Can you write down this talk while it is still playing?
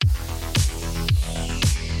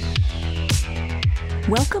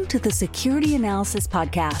Welcome to the Security Analysis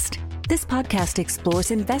Podcast. This podcast explores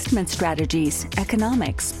investment strategies,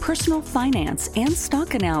 economics, personal finance, and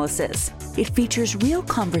stock analysis. It features real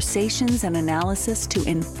conversations and analysis to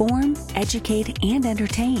inform, educate, and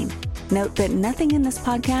entertain. Note that nothing in this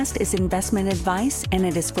podcast is investment advice, and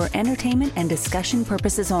it is for entertainment and discussion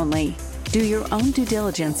purposes only. Do your own due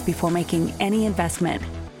diligence before making any investment.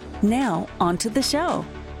 Now, on to the show.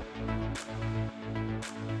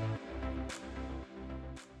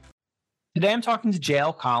 Today, I'm talking to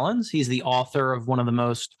JL Collins. He's the author of one of the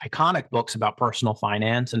most iconic books about personal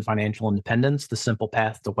finance and financial independence, The Simple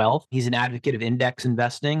Path to Wealth. He's an advocate of index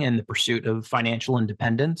investing and the pursuit of financial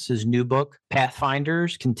independence. His new book,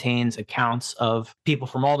 Pathfinders, contains accounts of people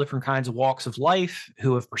from all different kinds of walks of life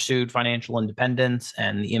who have pursued financial independence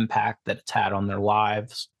and the impact that it's had on their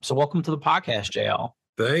lives. So welcome to the podcast, JL.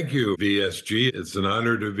 Thank you, VSG. It's an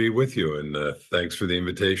honor to be with you, and thanks for the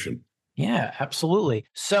invitation. Yeah, absolutely.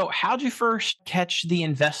 So how'd you first catch the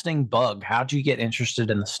investing bug? How'd you get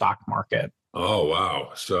interested in the stock market? Oh, wow.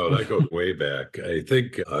 So that goes way back. I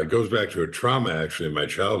think it goes back to a trauma, actually, in my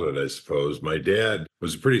childhood, I suppose. My dad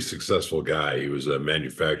was a pretty successful guy. He was a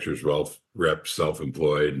manufacturer's wealth rep,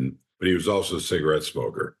 self-employed, but he was also a cigarette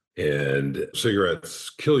smoker. And cigarettes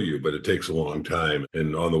kill you, but it takes a long time.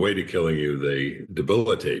 And on the way to killing you, they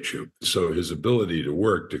debilitate you. So his ability to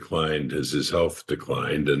work declined as his health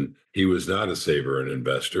declined. And he was not a saver and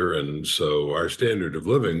investor. And so our standard of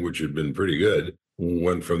living, which had been pretty good,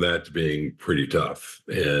 went from that to being pretty tough.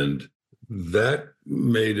 And that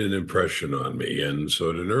made an impression on me. And so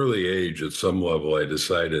at an early age, at some level, I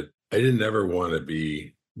decided I didn't ever want to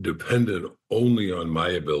be dependent only on my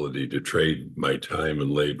ability to trade my time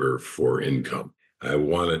and labor for income. I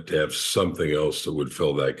wanted to have something else that would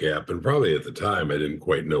fill that gap. And probably at the time, I didn't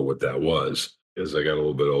quite know what that was. As I got a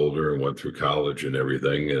little bit older and went through college and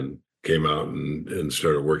everything and came out and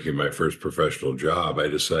started working my first professional job, I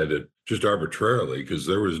decided just arbitrarily, because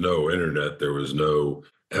there was no internet, there was no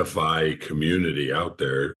FI community out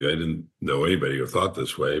there. I didn't know anybody who thought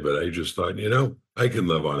this way, but I just thought, I can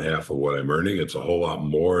live on half of what I'm earning. It's a whole lot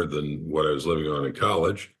more than what I was living on in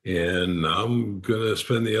college. And I'm going to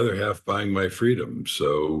spend the other half buying my freedom.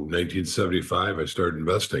 So 1975, I started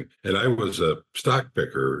investing. And I was a stock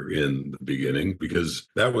picker in the beginning because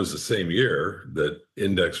that was the same year that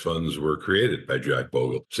index funds were created by Jack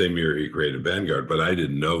Bogle. Same year he created Vanguard, but I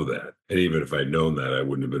didn't know that. And even if I'd known that, I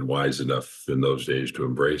wouldn't have been wise enough in those days to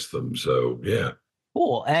embrace them. So, yeah.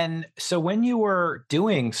 Cool. And so when you were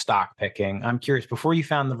doing stock picking, I'm curious, before you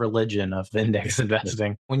found the religion of index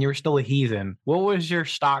investing, when you were still a heathen, what was your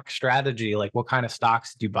stock strategy? Like, what kind of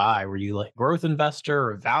stocks did you buy? Were you like a growth investor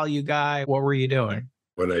or a value guy? What were you doing?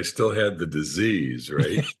 When I still had the disease,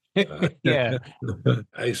 right? Yeah.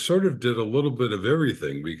 I sort of did a little bit of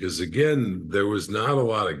everything because, again, there was not a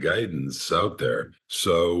lot of guidance out there.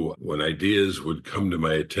 So when ideas would come to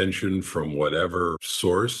my attention from whatever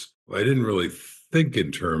source, I didn't really think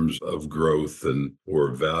in terms of growth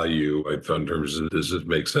or value. I thought in terms of, does this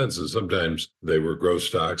make sense? And sometimes they were growth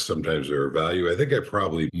stocks, sometimes they were value. I think I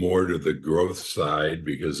probably more to the growth side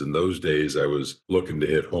because in those days I was looking to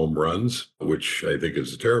hit home runs, which I think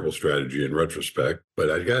is a terrible strategy in retrospect.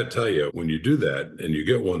 But I got to tell you, when you do that and you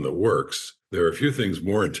get one that works, there are a few things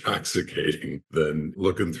more intoxicating than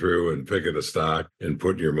looking through and picking a stock and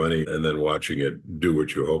putting your money and then watching it do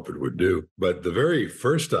what you hope it would do. But the very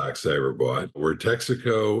first stocks I ever bought were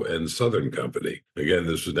Texaco and Southern Company. Again,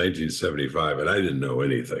 this was 1975, and I didn't know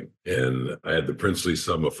anything. And I had the princely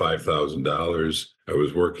sum of $5,000. I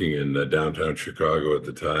was working in downtown Chicago at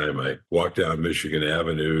the time. I walked down Michigan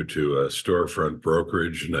Avenue to a storefront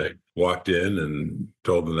brokerage, and I walked in and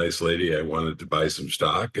told the nice lady I wanted to buy some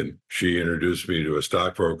stock. And she introduced me to a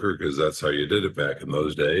stockbroker because that's how you did it back in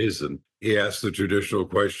those days. And he asked the traditional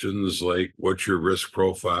questions like, what's your risk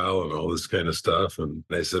profile and all this kind of stuff. And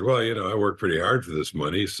I said, well, I worked pretty hard for this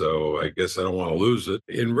money, so I guess I don't want to lose it.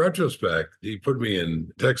 In retrospect, he put me in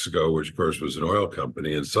Texaco, which of course was an oil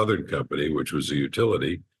company, and Southern Company, which was a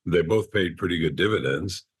utility. They both paid pretty good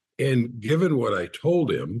dividends. And given what I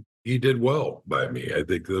told him, he did well by me. I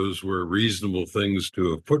think those were reasonable things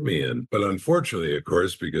to have put me in. But unfortunately, of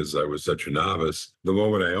course, because I was such a novice, the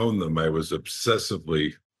moment I owned them, I was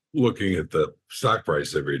obsessively looking at the stock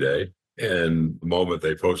price every day. And the moment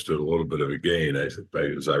they posted a little bit of a gain, as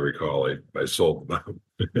I recall, I sold them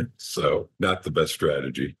out. So not the best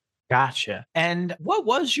strategy. Gotcha. And what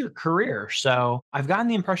was your career? So I've gotten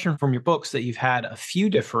the impression from your books that you've had a few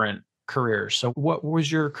different careers. So what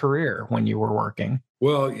was your career when you were working?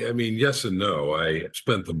 Well, I mean, yes and no. I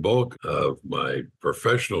spent the bulk of my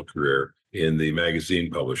professional career in the magazine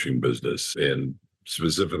publishing business. And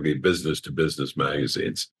specifically business to business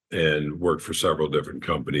magazines, and worked for several different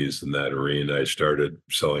companies in that arena. I started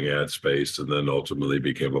selling ad space and then ultimately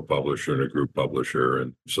became a publisher and a group publisher.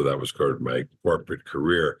 And so that was part of my corporate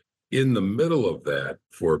career. In the middle of that,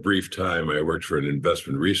 for a brief time, I worked for an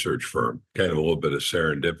investment research firm, kind of a little bit of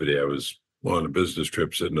serendipity. I was on a business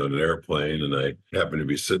trip sitting on an airplane, and I happened to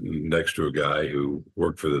be sitting next to a guy who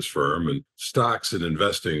worked for this firm, and stocks and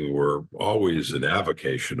investing were always an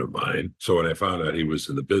avocation of mine. So when I found out he was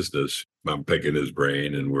in the business, I'm picking his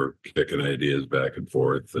brain and we're kicking ideas back and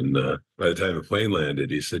forth. And by the time the plane landed,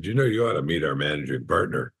 he said, you ought to meet our managing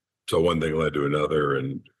partner. So one thing led to another,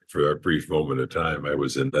 and for a brief moment of time, I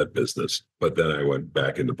was in that business. But then I went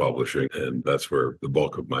back into publishing, and that's where the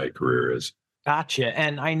bulk of my career is. Gotcha.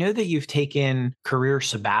 And I know that you've taken career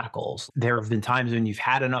sabbaticals. There have been times when you've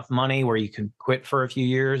had enough money where you can quit for a few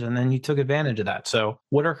years, and then you took advantage of that. So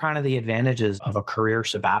what are kind of the advantages of a career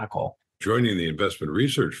sabbatical? Joining the investment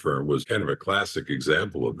research firm was kind of a classic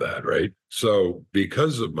example of that, right? So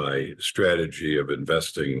because of my strategy of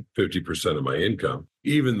investing 50% of my income,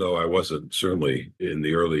 even though I wasn't certainly in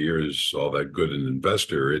the early years all that good an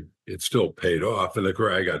investor, it still paid off. And of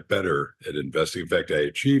course, I got better at investing. In fact, I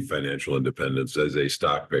achieved financial independence as a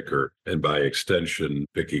stock picker, and by extension,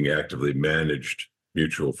 picking actively managed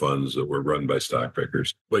mutual funds that were run by stock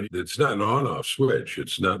pickers. But it's not an on-off switch.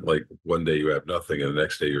 It's not like one day you have nothing and the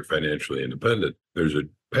next day you're financially independent. There's a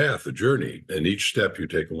path, a journey, and each step you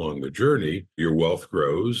take along the journey, your wealth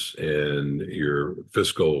grows and your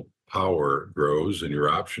fiscal power grows and your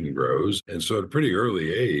option grows. And so at a pretty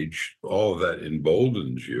early age, all of that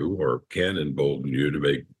emboldens you, or can embolden you, to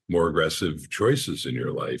make more aggressive choices in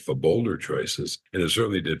your life, bolder choices. And it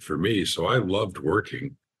certainly did for me. So I loved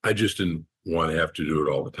working. I just didn't want to have to do it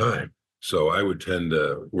all the time. So I would tend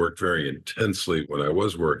to work very intensely when I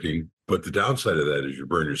was working. But the downside of that is you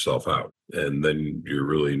burn yourself out, and then you're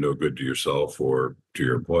really no good to yourself or to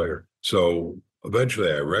your employer. So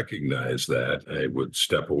eventually I recognized that I would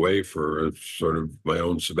step away for a sort of my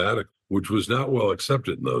own sabbatical, which was not well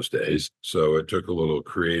accepted in those days. So it took a little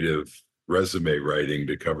creative resume writing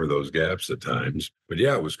to cover those gaps at times. But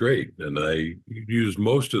yeah, it was great. And I used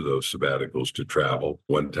most of those sabbaticals to travel.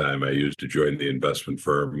 One time I used to join the investment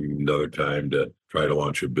firm, another time to try to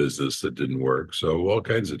launch a business that didn't work. So all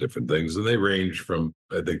kinds of different things. And they range from,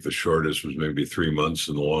 I think the shortest was maybe 3 months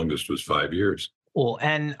and the longest was 5 years. Well,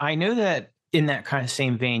 and I know that in that kind of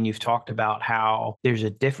same vein, you've talked about how there's a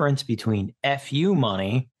difference between FU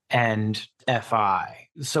money and FI.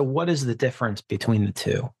 So what is the difference between the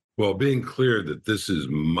two? Well, being clear that this is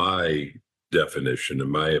my definition,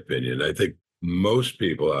 in my opinion, I think most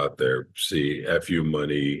people out there see FU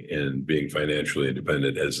money and being financially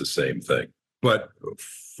independent as the same thing. But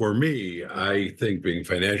for me, I think being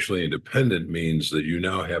financially independent means that you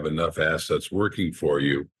now have enough assets working for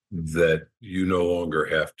you that you no longer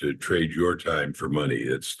have to trade your time for money.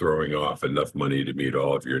 It's throwing off enough money to meet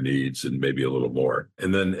all of your needs and maybe a little more.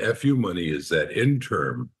 And then FU money is that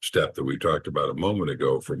interim step that we talked about a moment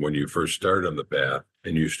ago, from when you first start on the path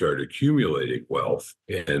and you start accumulating wealth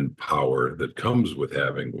and power that comes with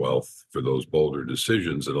having wealth for those bolder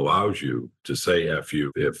decisions, and allows you to say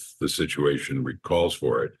FU if the situation calls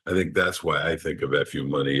for it. I think that's why I think of FU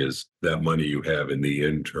money as that money you have in the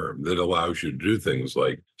interim that allows you to do things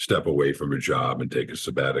like step away from a job and take a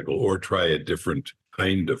sabbatical, or try a different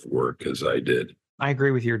kind of work, as I did. I agree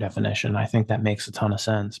with your definition. I think that makes a ton of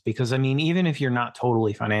sense because, I mean, even if you're not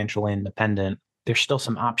totally financially independent, there's still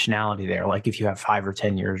some optionality there. Like if you have 5 or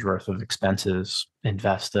 10 years worth of expenses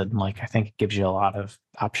invested, like I think it gives you a lot of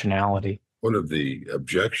optionality. One of the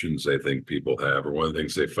objections I think people have, or one of the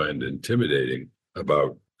things they find intimidating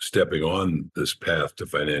about stepping on this path to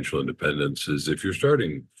financial independence, is if you're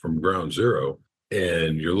starting from ground zero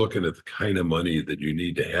and you're looking at the kind of money that you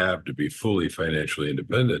need to have to be fully financially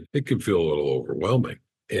independent, it can feel a little overwhelming.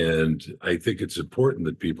 And I think it's important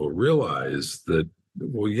that people realize that,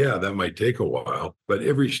 well, yeah, that might take a while, but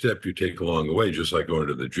every step you take along the way, just like going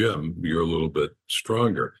to the gym, you're a little bit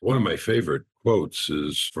stronger. One of my favorite quotes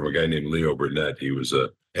is from a guy named Leo Burnett. He was a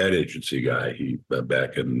ad agency guy. He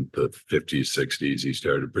back in the 50s, 60s, he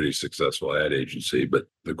started a pretty successful ad agency. But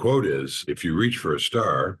the quote is, if you reach for a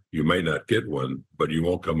star, you might not get one, but you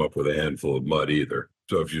won't come up with a handful of mud either.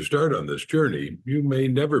 So if you start on this journey, you may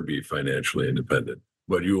never be financially independent,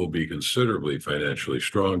 but you will be considerably financially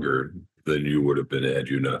stronger than you would have been had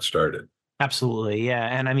you not started. Absolutely. Yeah.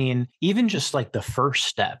 And I mean, even just like the first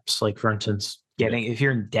steps, like for instance, if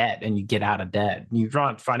you're in debt and you get out of debt, you're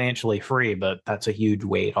not financially free, but that's a huge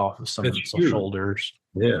weight off of someone's shoulders.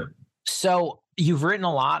 Yeah. So You've written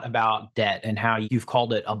a lot about debt and how you've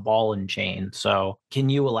called it a ball and chain. So can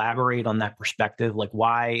you elaborate on that perspective? Like,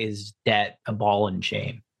 why is debt a ball and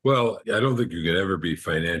chain? Well, I don't think you can ever be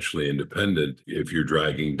financially independent if you're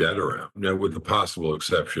dragging debt around. Now, with the possible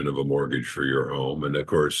exception of a mortgage for your home. And of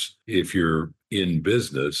course, if you're in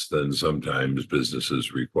business, then sometimes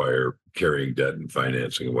businesses require carrying debt and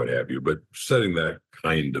financing and what have you. But setting that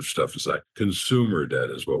kind of stuff aside, consumer debt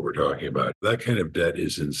is what we're talking about. That kind of debt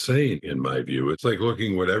is insane in my view. It's like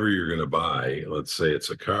looking whatever you're going to buy. Let's say it's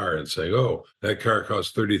a car and saying, oh, that car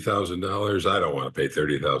costs $30,000. I don't want to pay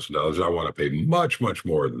 $30,000. I want to pay much, much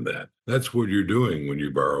more than that. That's what you're doing when you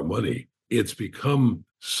borrow money. It's become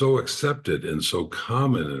so accepted and so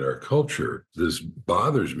common in our culture. This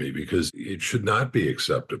bothers me because it should not be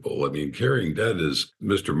acceptable. I mean, carrying debt, as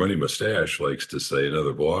Mr. Money Mustache likes to say,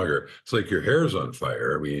 another blogger, it's like your hair's on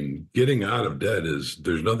fire. I mean, getting out of debt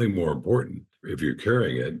there's nothing more important if you're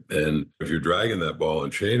carrying it. And if you're dragging that ball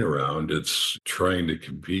and chain around, it's trying to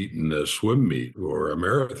compete in a swim meet or a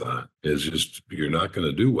marathon. It's just, you're not going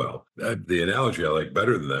to do well. The analogy I like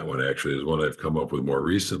better than that one actually is one I've come up with more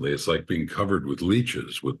recently. It's like being covered with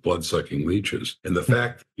leeches, with blood-sucking leeches. And the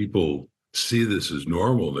fact that people see this as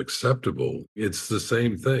normal and acceptable, it's the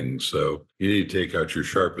same thing. So you need to take out your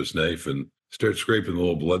sharpest knife and start scraping the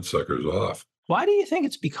little bloodsuckers off. Why do you think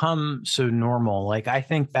it's become so normal? Like, I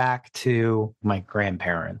think back to my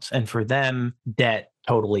grandparents, and for them, debt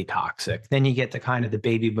totally toxic. Then you get to kind of the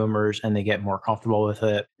baby boomers and they get more comfortable with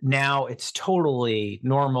it. Now it's totally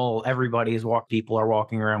normal. People are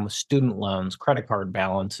walking around with student loans, credit card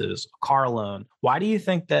balances, a car loan. Why do you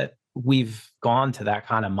think that we've gone to that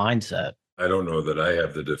kind of mindset? I don't know that I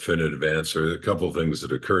have the definitive answer. A couple of things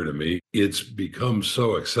that occur to me. It's become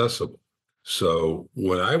so accessible. So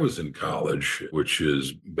when I was in college, which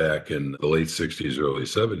is back in the late 60s, early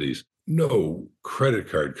 70s, no credit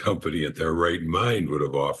card company in their right mind would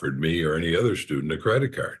have offered me or any other student a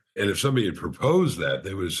credit card. And if somebody had proposed that,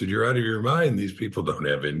 they would have said, you're out of your mind. These people don't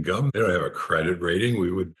have income. They don't have a credit rating.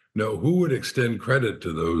 We would know who would extend credit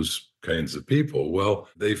to those kinds of people. Well,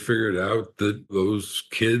 they figured out that those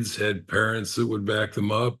kids had parents that would back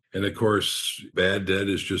them up. And of course, bad debt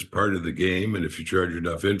is just part of the game. And if you charge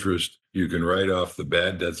enough interest, you can write off the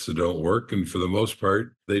bad debts that don't work. And for the most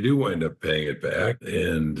part, they do wind up paying it back.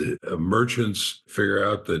 And merchants figure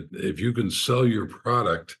out that if you can sell your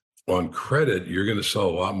product on credit, you're going to sell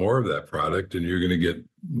a lot more of that product, and you're going to get,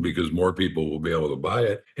 because more people will be able to buy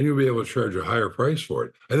it, and you'll be able to charge a higher price for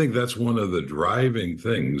it. I think that's one of the driving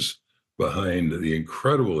things behind the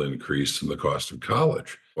incredible increase in the cost of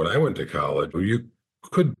college. When I went to college, you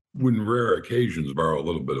could, in rare occasions, borrow a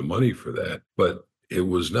little bit of money for that, but it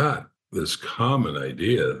was not this common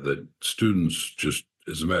idea that students just,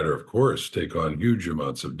 as a matter of course, take on huge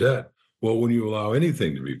amounts of debt. Well, when you allow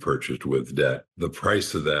anything to be purchased with debt, the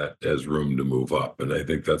price of that has room to move up. And I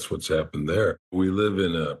think that's what's happened there. We live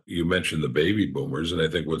you mentioned the baby boomers. And I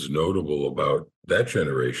think what's notable about that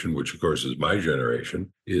generation, which of course is my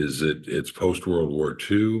generation, is that it's post-World War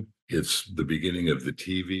II. It's the beginning of the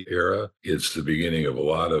TV era. It's the beginning of a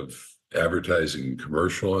lot of advertising and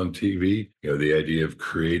commercial on TV. The idea of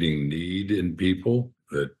creating need in people.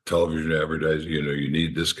 That television advertising, you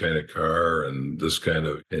need this kind of car and this kind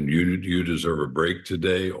of, and you deserve a break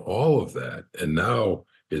today, all of that. And now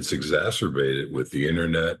it's exacerbated with the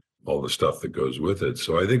internet, all the stuff that goes with it.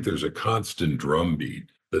 So I think there's a constant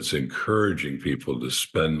drumbeat that's encouraging people to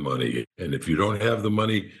spend money. And if you don't have the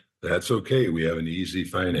money, that's okay. We have an easy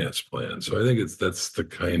finance plan. So I think that's the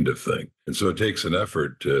kind of thing. And so it takes an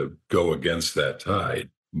effort to go against that tide.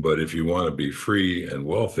 But if you want to be free and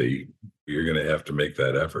wealthy, you're going to have to make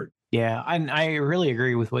that effort. Yeah, I really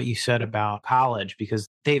agree with what you said about college, because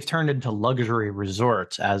they've turned into luxury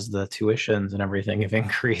resorts as the tuitions and everything have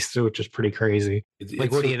increased, which is pretty crazy.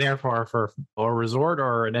 What are you there for a resort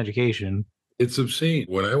or an education? It's obscene.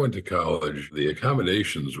 When I went to college, the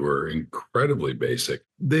accommodations were incredibly basic.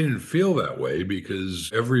 They didn't feel that way because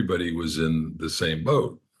everybody was in the same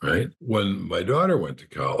boat. Right. When my daughter went to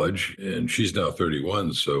college, and she's now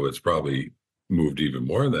 31, so it's probably moved even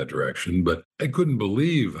more in that direction, but I couldn't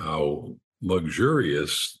believe how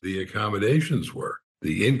luxurious the accommodations were.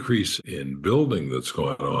 The increase in building that's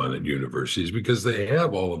going on at universities, because they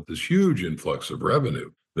have all of this huge influx of revenue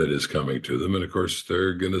that is coming to them. And of course,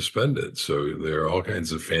 they're going to spend it. So there are all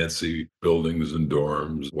kinds of fancy buildings and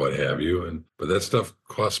dorms, what have you. But that stuff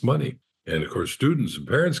costs money. And of course, students and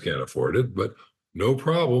parents can't afford it, but no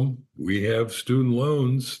problem. We have student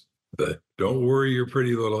loans. Don't worry your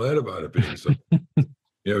pretty little head about it being so.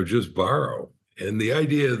 Just borrow. And the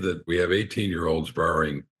idea that we have 18-year-olds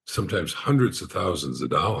borrowing sometimes hundreds of thousands of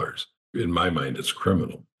dollars, in my mind, it's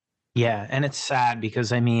criminal. Yeah. And it's sad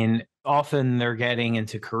because, I mean, often they're getting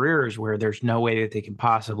into careers where there's no way that they can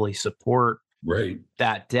possibly support Right.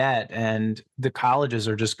 that debt. And the colleges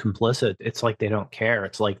are just complicit. It's like they don't care.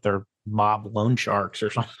 It's like they're mob loan sharks or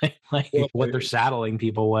something, like Well, what they're saddling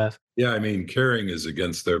people with. yeah, I mean, caring is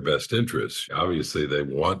against their best interests. Obviously, they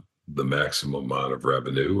want the maximum amount of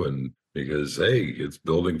revenue, and because, hey, it's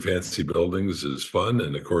building fancy buildings is fun.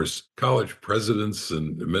 And of course, college presidents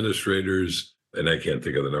and administrators, and I can't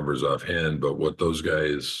think of the numbers offhand, but what those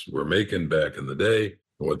guys were making back in the day,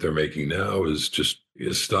 what they're making now is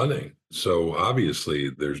stunning. So obviously,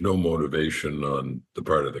 there's no motivation on the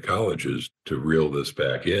part of the colleges to reel this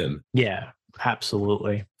back in. Yeah,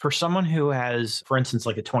 absolutely. For someone who has, for instance,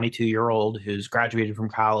 like a 22-year-old who's graduated from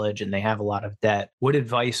college and they have a lot of debt, what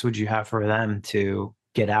advice would you have for them to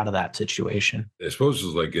get out of that situation? I suppose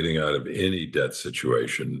it's like getting out of any debt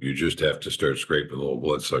situation. You just have to start scraping the little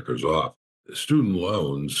bloodsuckers off. Student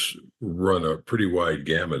loans run a pretty wide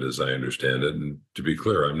gamut, as I understand it. And to be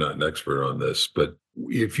clear, I'm not an expert on this, but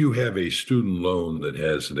if you have a student loan that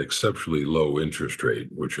has an exceptionally low interest rate,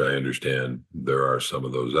 which I understand there are some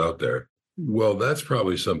of those out there, well, that's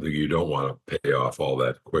probably something you don't want to pay off all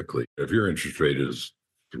that quickly. If your interest rate is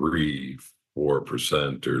 3,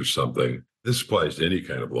 4% or something, this applies to any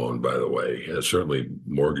kind of loan, by the way. Certainly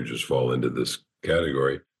mortgages fall into this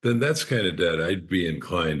category. Then that's kind of debt I'd be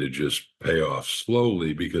inclined to just pay off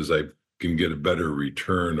slowly because I can get a better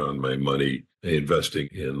return on my money investing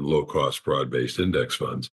in low cost broad based index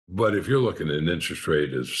funds. But if you're looking at an interest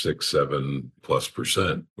rate of 6,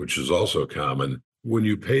 7+%, which is also common, when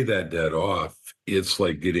you pay that debt off, it's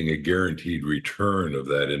like getting a guaranteed return of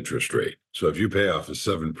that interest rate. So if you pay off a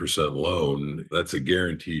 7% loan, that's a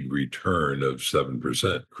guaranteed return of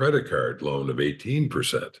 7%. Credit card loan of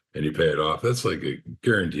 18%, and you pay it off, that's like a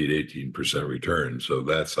guaranteed 18% return. So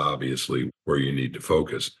that's obviously where you need to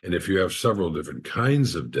focus. And if you have several different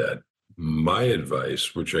kinds of debt, my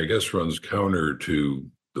advice, which I guess runs counter to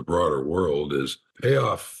the broader world, is pay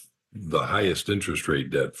off the highest interest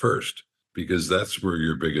rate debt first, because that's where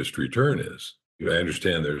your biggest return is. I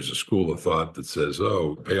understand there's a school of thought that says,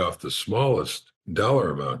 oh, pay off the smallest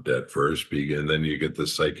dollar amount debt first, and then you get the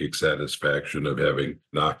psychic satisfaction of having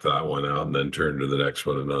knocked that one out and then turn to the next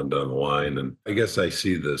one and on down the line. And I guess I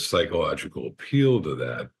see the psychological appeal to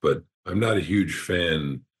that, but I'm not a huge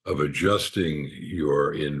fan of adjusting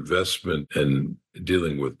your investment and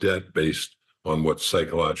dealing with debt based on what's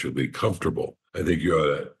psychologically comfortable. I think you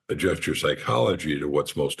ought to adjust your psychology to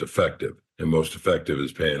what's most effective. And most effective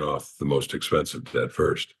is paying off the most expensive debt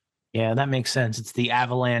first. Yeah, that makes sense. It's the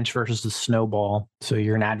avalanche versus the snowball. So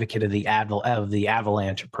you're an advocate of the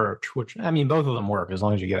avalanche approach, which, I mean, both of them work as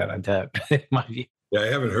long as you get out of debt. In my view. Yeah, I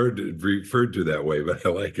haven't heard it referred to that way, but I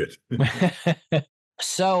like it.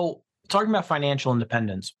 So talking about financial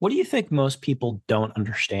independence, what do you think most people don't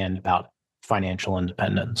understand about financial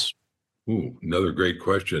independence? Ooh, another great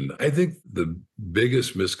question. I think the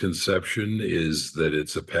biggest misconception is that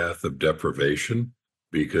it's a path of deprivation,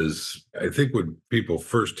 because I think when people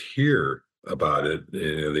first hear about it,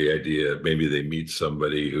 the idea maybe they meet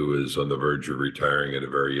somebody who is on the verge of retiring at a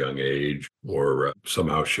very young age, or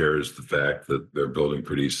somehow shares the fact that they're building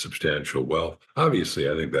pretty substantial wealth.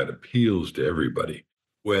 Obviously, I think that appeals to everybody.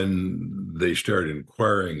 When they start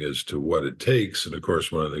inquiring as to what it takes, and of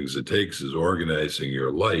course, one of the things it takes is organizing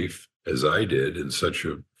your life, as I did, in such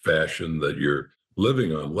a fashion that you're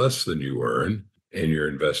living on less than you earn and you're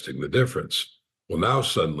investing the difference. Well, now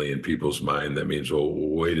suddenly in people's mind, that means, well,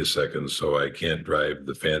 wait a second. So I can't drive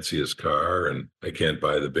the fanciest car and I can't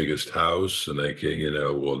buy the biggest house. And I can't,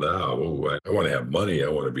 well, now I want to have money. I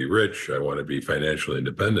want to be rich. I want to be financially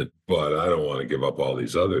independent, but I don't want to give up all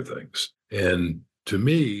these other things. And to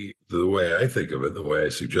me, the way I think of it, the way I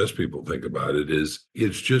suggest people think about it is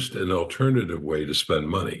it's just an alternative way to spend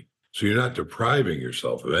money. So you're not depriving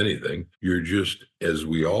yourself of anything. You're just, as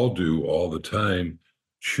we all do all the time,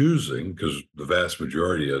 choosing, because the vast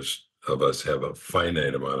majority of us have a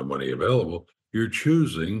finite amount of money available. You're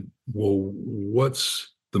choosing, well,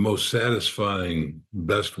 what's the most satisfying,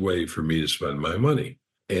 best way for me to spend my money?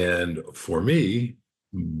 And for me,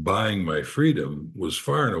 buying my freedom was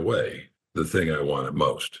far and away the thing I wanted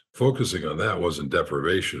most. Focusing on that wasn't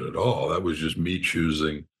deprivation at all. That was just me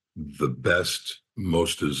choosing the best,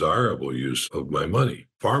 most desirable use of my money.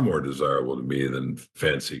 Far more desirable to me than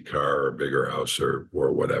fancy car or bigger house or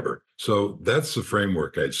whatever. So that's the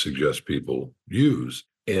framework I'd suggest people use.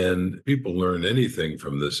 And people learn anything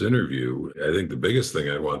from this interview. I think the biggest thing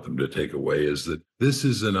I want them to take away is that this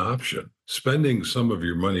is an option. Spending some of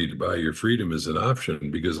your money to buy your freedom is an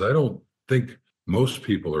option, because I don't think most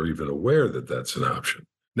people are even aware that that's an option.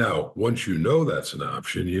 Now, once you know that's an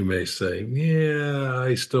option, you may say, yeah,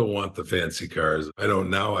 I still want the fancy cars. I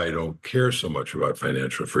don't care so much about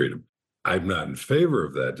financial freedom. I'm not in favor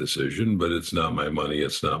of that decision, but it's not my money.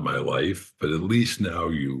 It's not my life. But at least now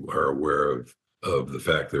you are aware of the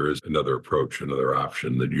fact there is another approach, another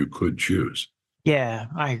option that you could choose. Yeah,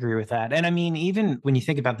 I agree with that. And I mean, even when you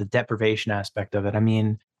think about the deprivation aspect of it, I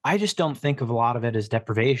mean, I just don't think of a lot of it as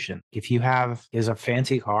deprivation. If you have, is a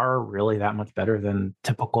fancy car really that much better than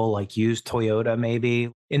typical like used Toyota,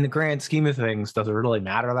 maybe? In the grand scheme of things, does it really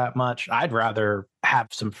matter that much? I'd rather have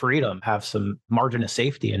some freedom, have some margin of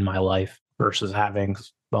safety in my life versus having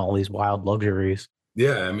all these wild luxuries.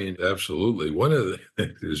 Yeah, I mean, absolutely. One of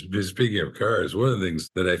the, speaking of cars, one of the things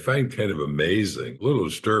that I find kind of amazing, a little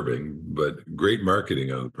disturbing, but great marketing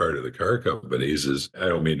on the part of the car companies is, I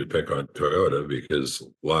don't mean to pick on Toyota because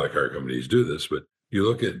a lot of car companies do this, but you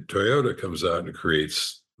look at Toyota comes out and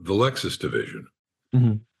creates the Lexus division.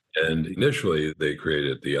 Mhm. And initially they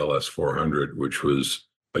created the LS 400, which was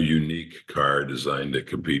a unique car designed to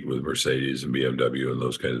compete with Mercedes and BMW and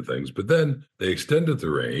those kinds of things. But then they extended the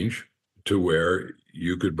range to where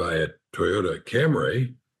you could buy a Toyota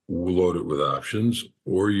Camry loaded with options,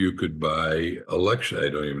 or you could buy a Lexus. I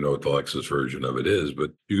don't even know what the Lexus version of it is,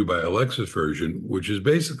 but you could buy a Lexus version, which is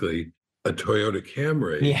basically a Toyota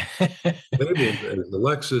Camry Yeah. labeled as a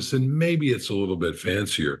Lexus, and maybe it's a little bit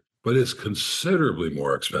fancier, but it's considerably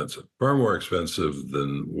more expensive, far more expensive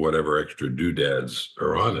than whatever extra doodads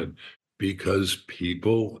are on it, because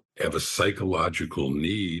people have a psychological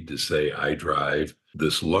need to say, I drive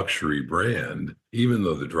this luxury brand, even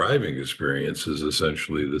though the driving experience is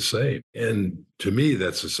essentially the same. And to me,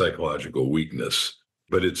 that's a psychological weakness.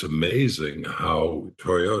 But it's amazing how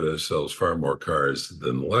Toyota sells far more cars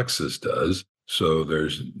than Lexus does. So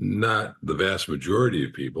there's not, the vast majority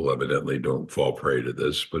of people evidently don't fall prey to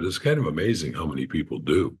this, but it's kind of amazing how many people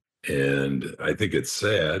do. And I think it's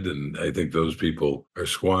sad. And I think those people are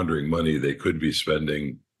squandering money they could be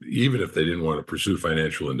spending, even if they didn't want to pursue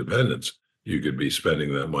financial independence. You could be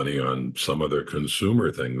spending that money on some other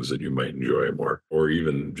consumer things that you might enjoy more, or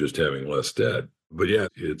even just having less debt. But yeah,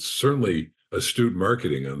 it's certainly astute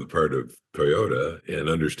marketing on the part of Toyota and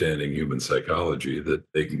understanding human psychology that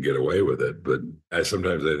they can get away with it. But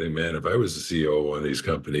sometimes I think, man, if I was the CEO of one of these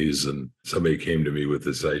companies and somebody came to me with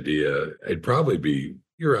this idea, I'd probably be,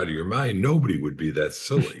 you're out of your mind. Nobody would be that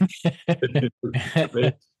silly.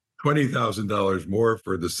 $20,000 more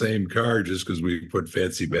for the same car just because we put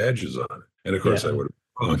fancy badges on it. And of course, Yeah. I would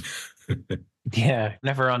have gone. Yeah,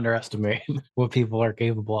 never underestimate what people are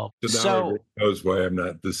capable of. So now everybody knows why I'm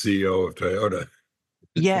not the CEO of Toyota.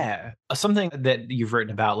 Yeah, something that you've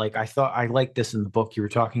written about, like I thought I liked this in the book. You were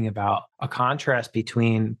talking about a contrast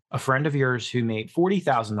between a friend of yours who made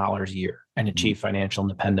 $40,000 a year and achieved financial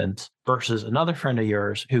independence versus another friend of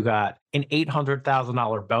yours who got an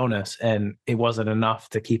 $800,000 bonus and it wasn't enough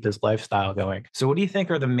to keep his lifestyle going. So what do you think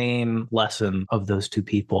are the main lesson of those two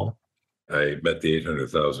people? I met the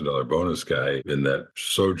 $800,000 bonus guy in that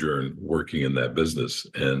sojourn working in that business,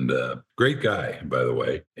 and great guy, by the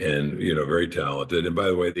way, and very talented. And by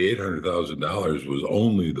the way, the $800,000 was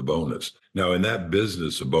only the bonus. Now, in that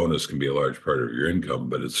business, a bonus can be a large part of your income,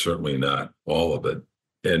 but it's certainly not all of it.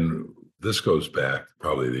 And this goes back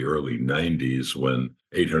probably the early 90s when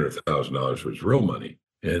 $800,000 was real money.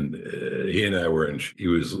 And he and I he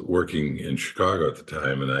was working in Chicago at the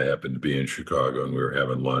time, and I happened to be in Chicago, and we were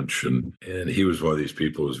having lunch. And he was one of these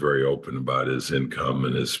people who was very open about his income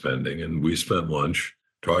and his spending. And we spent lunch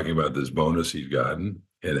talking about this bonus he'd gotten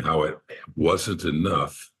and how it wasn't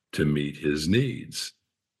enough to meet his needs.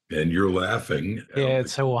 And you're laughing. Yeah,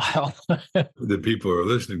 it's so wild. The people who are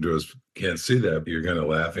listening to us can't see that, but you're kind of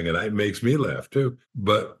laughing, and it makes me laugh too.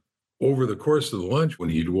 But over the course of the lunch, when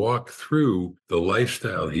he'd walk through the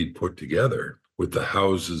lifestyle he'd put together with the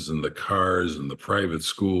houses and the cars and the private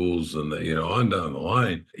schools and on down the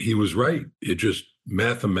line, he was right. It just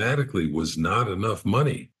mathematically was not enough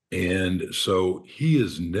money. And so he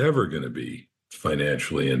is never going to be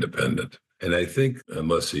financially independent. And I think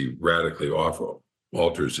unless he radically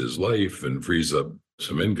alters his life and frees up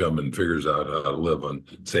some income and figures out how to live on,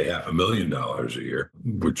 say, $500,000 a year,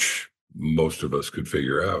 which most of us could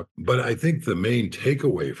figure out. But I think the main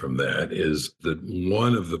takeaway from that is that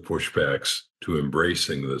one of the pushbacks to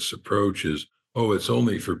embracing this approach is, oh, it's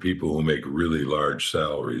only for people who make really large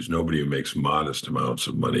salaries. Nobody who makes modest amounts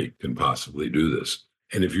of money can possibly do this.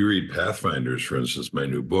 And if you read Pathfinders, for instance, my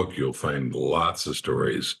new book, you'll find lots of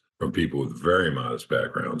stories from people with very modest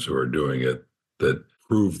backgrounds who are doing it that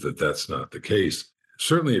prove that that's not the case.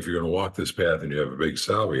 Certainly, if you're going to walk this path and you have a big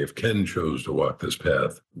salary, if Ken chose to walk this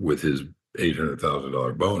path with his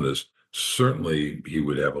 $800,000 bonus, certainly he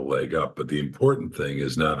would have a leg up. But the important thing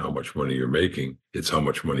is not how much money you're making, it's how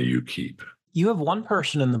much money you keep. You have one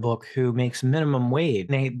person in the book who makes minimum wage.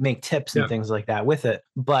 They make tips and things like that with it,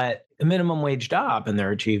 but a minimum wage job and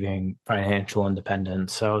they're achieving financial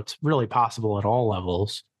independence. So it's really possible at all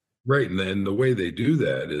levels. Right. And then the way they do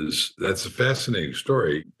that is that's a fascinating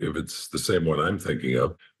story. If it's the same one I'm thinking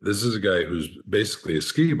of, this is a guy who's basically a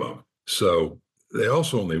ski bum. So they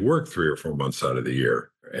also only work 3 or 4 months out of the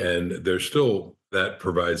year. And they're still, that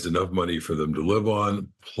provides enough money for them to live on,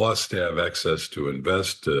 plus to have access to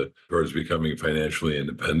invest towards becoming financially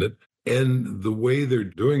independent. And the way they're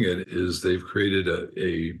doing it is they've created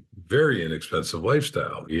a very inexpensive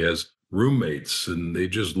lifestyle. He has roommates and they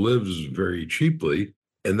just lives very cheaply.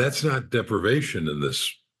 And that's not deprivation in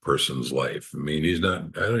this person's life. I mean, I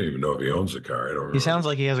don't even know if he owns a car. I don't remember. He sounds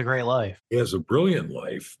like he has a great life. He has a brilliant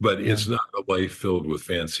life, but it's not a life filled with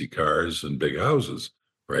fancy cars and big houses,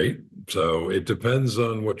 right? So it depends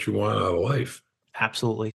on what you want out of life.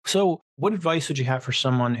 Absolutely. So what advice would you have for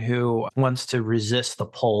someone who wants to resist the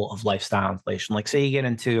pull of lifestyle inflation? Like say you get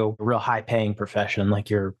into a real high paying profession,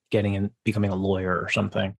 like you're becoming a lawyer or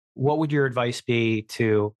something. What would your advice be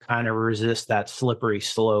to kind of resist that slippery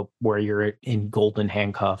slope where you're in golden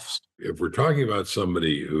handcuffs? If we're talking about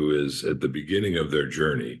somebody who is at the beginning of their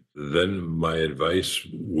journey, then my advice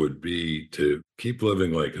would be to keep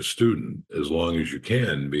living like a student as long as you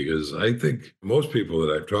can, because I think most people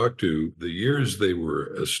that I've talked to, the years they were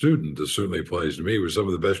a student, this certainly applies to me, were some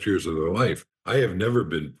of the best years of their life. I have never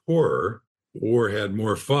been poorer or had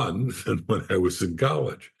more fun than when I was in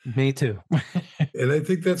college. Me too. And I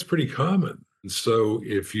think that's pretty common. So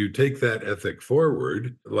if you take that ethic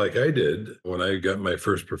forward, like I did when I got my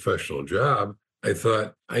first professional job, I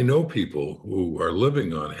thought, I know people who are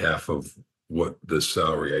living on half of what the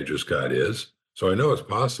salary I just got is. So I know it's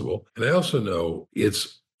possible. And I also know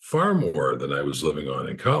it's far more than I was living on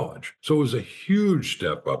in college. So it was a huge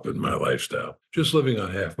step up in my lifestyle, just living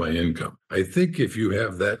on half my income. I think if you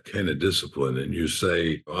have that kind of discipline and you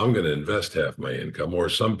say, I'm going to invest half my income, or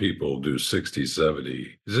some people do 60,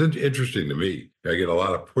 70, it's interesting to me. I get a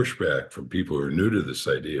lot of pushback from people who are new to this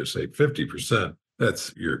idea, say 50%.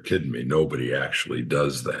 You're kidding me. Nobody actually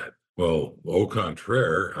does that. Well, au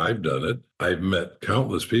contraire, I've done it. I've met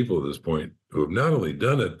countless people at this point who have not only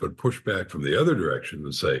done it, but pushed back from the other direction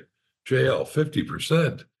and say, JL,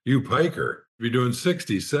 50%, you piker, you're doing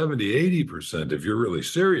 60, 70, 80% if you're really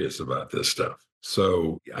serious about this stuff.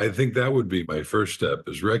 So I think that would be my first step,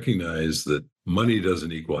 is recognize that money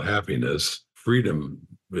doesn't equal happiness. Freedom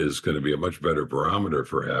is going to be a much better barometer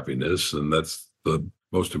for happiness. And that's the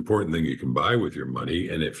most important thing you can buy with your money.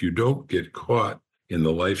 And if you don't get caught in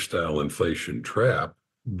the lifestyle inflation trap,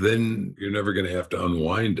 then you're never going to have to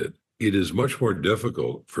unwind it. It is much more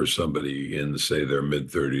difficult for somebody in, say, their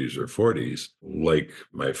mid-30s or 40s, like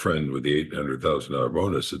my friend with the $800,000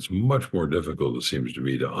 bonus. It's much more difficult, it seems to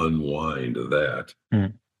me, to unwind that.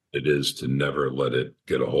 It is to never let it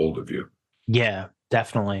get a hold of you. Yeah,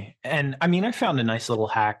 definitely. And I mean, I found a nice little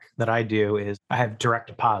hack that I do is I have direct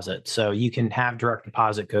deposit. So you can have direct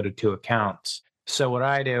deposit go to 2 accounts. So what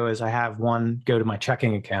I do is I have one go to my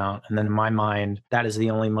checking account, and then in my mind, that is the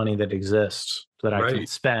only money that exists that I can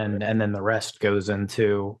spend. And then the rest goes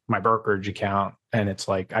into my brokerage account. And it's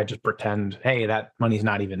like, I just pretend, hey, that money's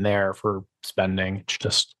not even there for spending. It's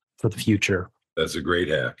just for the future. That's a great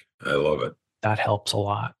hack. I love it. That helps a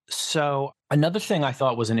lot. So another thing I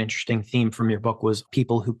thought was an interesting theme from your book was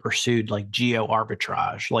people who pursued like geo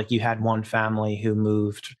arbitrage. Like you had one family who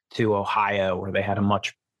moved to Ohio where they had a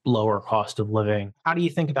much lower cost of living. How do you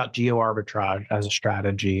think about geo arbitrage as a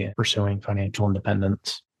strategy in pursuing financial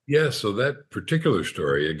independence? Yeah, so that particular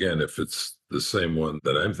story, again, if it's the same one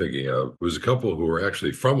that I'm thinking of, was a couple who were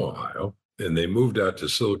actually from Ohio, and they moved out to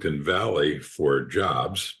Silicon Valley for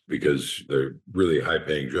jobs because they're really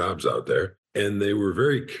high-paying jobs out there. And they were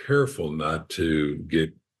very careful not to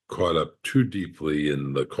get caught up too deeply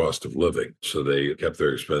in the cost of living. So they kept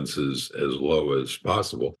their expenses as low as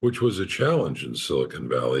possible, which was a challenge in Silicon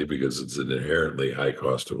Valley because it's an inherently high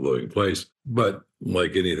cost of living place. But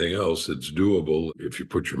like anything else, it's doable if you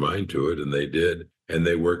put your mind to it. And they did. And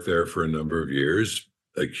they worked there for a number of years,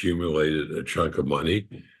 accumulated a chunk of money,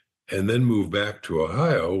 and then moved back to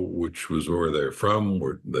Ohio, which was where they're from,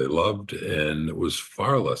 where they loved, and it was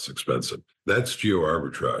far less expensive. That's geo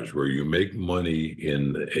arbitrage, where you make money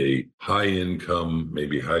in a high income,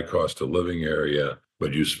 maybe high cost of living area,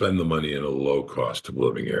 but you spend the money in a low cost of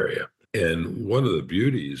living area. And one of the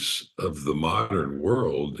beauties of the modern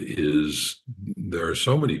world is there are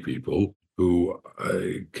so many people who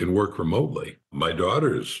can work remotely. My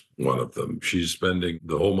daughter's one of them. She's spending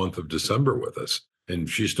the whole month of December with us. and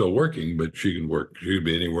she's still working, but she can work. She could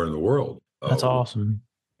be anywhere in the world. That's awesome.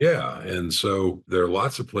 Yeah. And so there are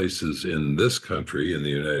lots of places in this country, in the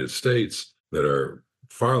United States, that are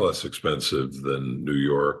far less expensive than New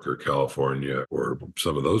York or California or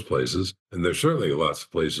some of those places. And there's certainly lots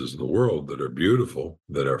of places in the world that are beautiful,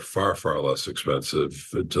 that are far, far less expensive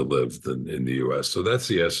to live than in the US. So that's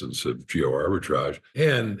the essence of geo arbitrage.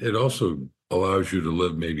 And it also allows you to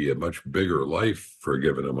live maybe a much bigger life for a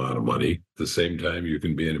given amount of money. At the same time, you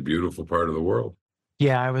can be in a beautiful part of the world.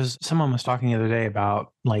 Yeah, someone was talking the other day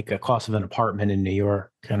about like a cost of an apartment in New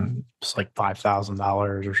York, and it's like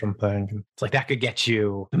 $5,000 or something. It's like that could get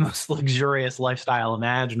you the most luxurious lifestyle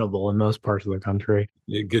imaginable in most parts of the country.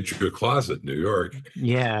 It gets you a closet in New York.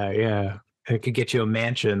 Yeah. It could get you a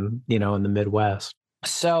mansion, in the Midwest.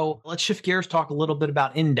 So let's shift gears, talk a little bit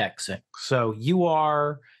about indexing. So you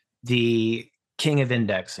are the king of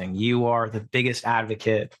indexing. You are the biggest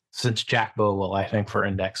advocate since Jack Bogle, I think, for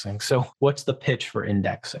indexing. So what's the pitch for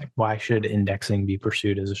indexing? Why should indexing be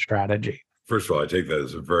pursued as a strategy? First of all, I take that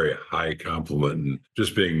as a very high compliment, and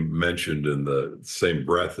just being mentioned in the same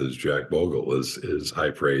breath as Jack Bogle is high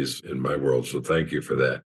praise in my world. So thank you for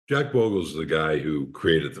that. Jack Bogle's the guy who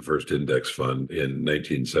created the first index fund in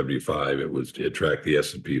 1975. It tracked the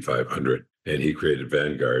S&P 500, and he created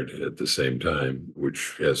Vanguard at the same time,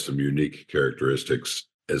 which has some unique characteristics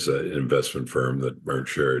as an investment firm that aren't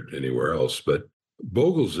shared anywhere else. But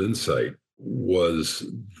Bogle's insight was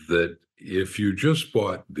that if you just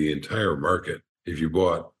bought the entire market, if you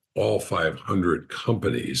bought all 500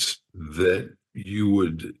 companies, that you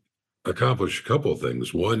would accomplish a couple of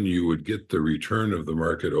things. One, you would get the return of the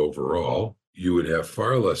market overall. You would have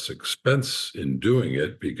far less expense in doing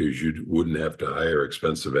it because you wouldn't have to hire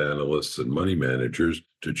expensive analysts and money managers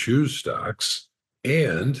to choose stocks.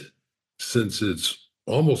 And since it's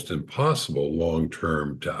almost impossible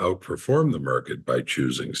long-term to outperform the market by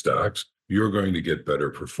choosing stocks, you're going to get better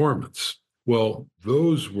performance. Well,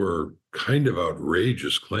 those were kind of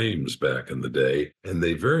outrageous claims back in the day, and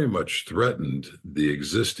they very much threatened the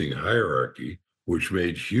existing hierarchy, which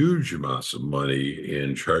made huge amounts of money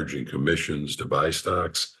in charging commissions to buy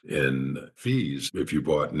stocks and fees if you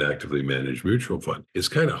bought an actively managed mutual fund. It's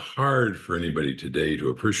kind of hard for anybody today to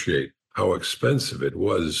appreciate how expensive it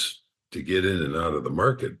was to get in and out of the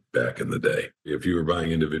market back in the day. If you were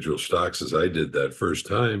buying individual stocks, as I did that first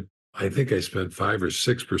time, I think I spent 5 or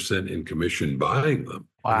 6% in commission buying them.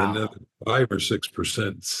 Wow. And then 5 or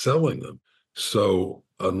 6% selling them. So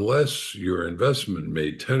unless your investment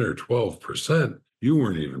made 10 or 12%, you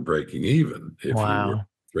weren't even breaking even if you were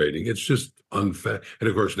trading. It's just unfair. And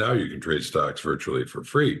of course, now you can trade stocks virtually for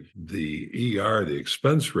free. The the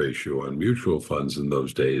expense ratio on mutual funds in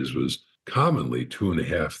those days was commonly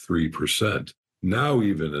 2.5%, 3%. Now,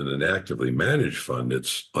 even in an actively managed fund,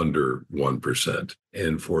 it's under 1%.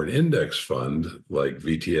 And for an index fund like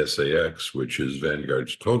VTSAX, which is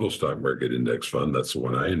Vanguard's total stock market index fund, that's the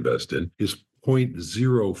one I invest in, is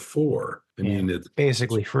 0.04. I mean, it's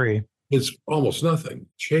basically free. It's almost nothing.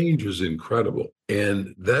 Change is incredible.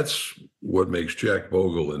 And that's what makes Jack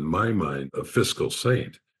Bogle, in my mind, a fiscal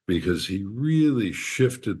saint, because he really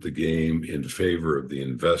shifted the game in favor of the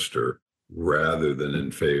investor rather than in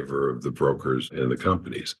favor of the brokers and the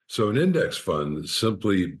companies. So an index fund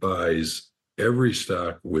simply buys every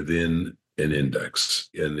stock within an index,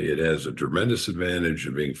 and it has a tremendous advantage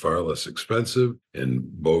of being far less expensive. And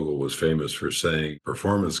Bogle was famous for saying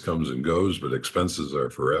performance comes and goes, but expenses are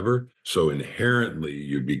forever. So inherently,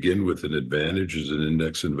 you begin with an advantage as an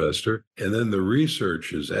index investor. And then the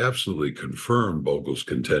research has absolutely confirmed Bogle's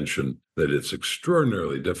contention that it's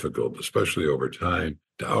extraordinarily difficult, especially over time,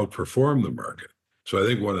 to outperform the market. So I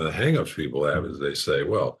think one of the hangups people have is they say,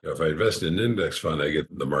 well, if I invest in an index fund, I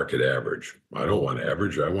get the market average. I don't want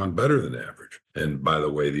average. I want better than average. And by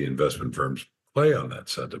the way, the investment firms play on that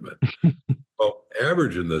sentiment. Well,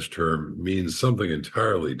 average in this term means something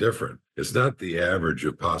entirely different. It's not the average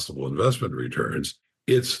of possible investment returns.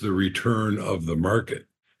 It's the return of the market.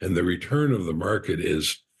 And the return of the market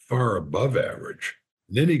is far above average.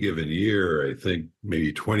 In any given year, I think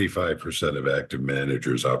maybe 25% of active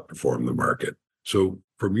managers outperform the market. So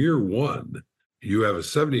from year one, you have a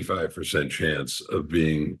 75% chance of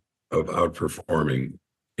outperforming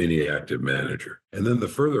any active manager. And then the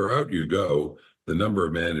further out you go, the number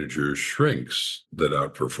of managers shrinks that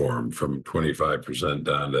outperform from 25%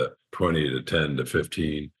 down to 20 to 10 to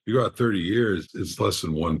 15. You go out 30 years, it's less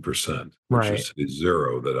than 1%, which is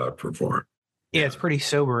zero that outperform. Yeah, it's pretty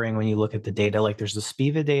sobering when you look at the data. Like there's the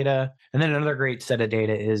SPIVA data, and then another great set of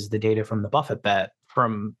data is the data from the Buffett bet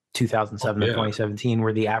from 2007 to 2017,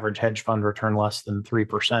 where the average hedge fund returned less than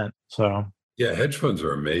 3%. So Yeah, hedge funds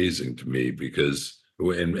are amazing to me because,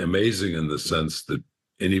 and amazing in the sense that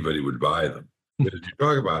anybody would buy them. But if you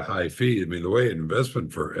talk about high fee, I mean, the way an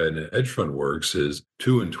investment for an hedge fund works is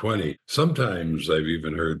 2 and 20. Sometimes I've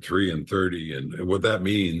even heard 3 and 30. And what that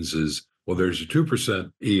means is, well, there's a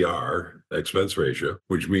 2% ER, expense ratio,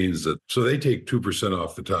 which means that, so they take 2%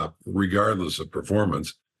 off the top, regardless of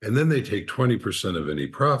performance. And then they take 20% of any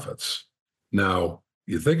profits. Now,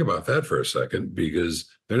 you think about that for a second, because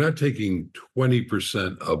they're not taking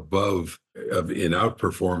 20% above in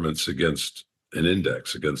outperformance against an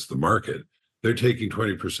index, against the market. They're taking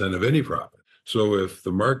 20% of any profit. So if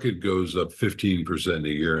the market goes up 15% a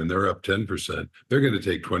year and they're up 10%, they're going to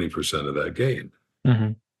take 20% of that gain.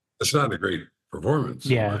 Mm-hmm. That's not a great performance.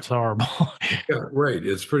 Yeah, it's horrible. Yeah, right.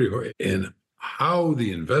 It's pretty hard. And how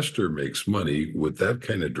the investor makes money with that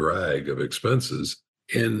kind of drag of expenses.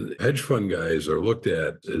 And hedge fund guys are looked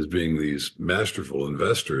at as being these masterful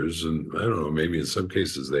investors. And I don't know, maybe in some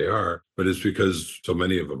cases they are, but it's because so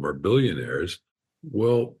many of them are billionaires.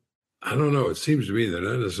 Well, I don't know. It seems to me they're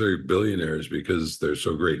not necessarily billionaires because they're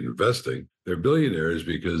so great in investing. They're billionaires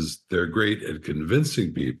because they're great at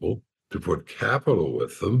convincing people to put capital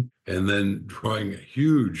with them and then drawing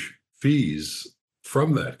huge fees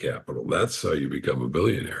from that capital. That's how you become a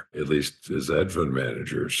billionaire, at least as a hedge fund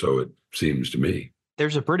manager. So it seems to me.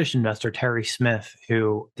 There's a British investor, Terry Smith,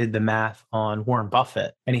 who did the math on Warren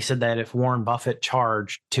Buffett. And he said that if Warren Buffett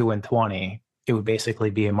charged 2 and 20, it would basically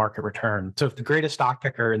be a market return. So if the greatest stock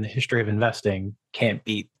picker in the history of investing can't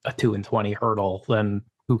beat a 2 and 20 hurdle, then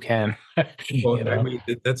who can? Well, I mean,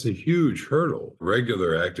 that's a huge hurdle.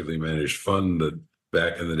 Regular actively managed fund that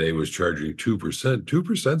back in the day was charging 2%.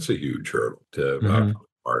 2% is a huge hurdle to the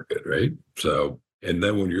market, right? So, and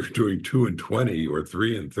then when you're doing 2 and 20 or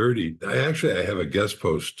 3 and 30, I have a guest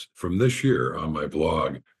post from this year on my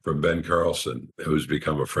blog from Ben Carlson, who's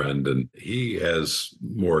become a friend, and he has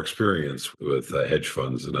more experience with hedge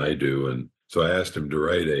funds than I do. And so I asked him to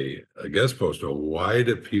write a guest post on why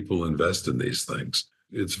do people invest in these things?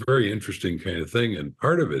 It's a very interesting kind of thing. And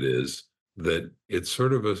part of it is that it's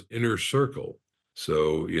sort of an inner circle.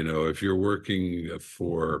 So, if you're working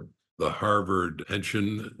for the Harvard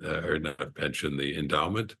pension, or not pension, the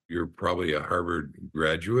endowment, you're probably a Harvard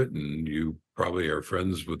graduate and you probably are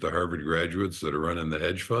friends with the Harvard graduates that are running the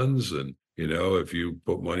hedge funds. And, if you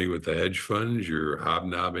put money with the hedge funds, you're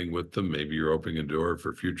hobnobbing with them. Maybe you're opening a door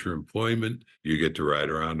for future employment. You get to ride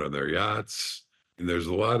around on their yachts. And there's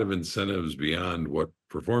a lot of incentives beyond what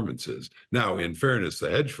performance is. Now, in fairness,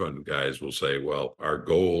 the hedge fund guys will say, well, our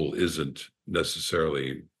goal isn't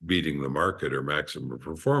necessarily beating the market or maximum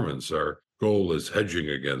performance. Our goal is hedging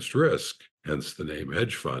against risk, hence the name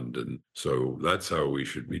hedge fund. And so that's how we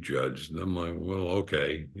should be judged. And I'm like, well,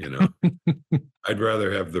 okay, I'd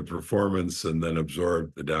rather have the performance and then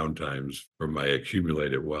absorb the downtimes from my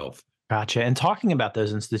accumulated wealth. Gotcha. And talking about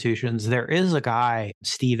those institutions, there is a guy,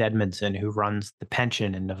 Steve Edmondson, who runs the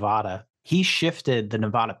pension in Nevada. He shifted the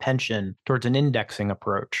Nevada pension towards an indexing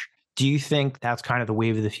approach. Do you think that's kind of the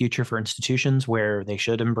wave of the future for institutions where they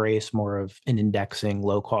should embrace more of an indexing,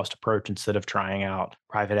 low-cost approach instead of trying out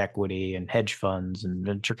private equity and hedge funds and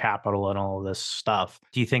venture capital and all of this stuff?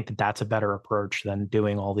 Do you think that that's a better approach than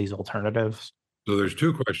doing all these alternatives? So there's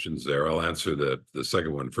two questions there. I'll answer the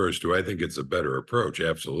second one first. Do I think it's a better approach?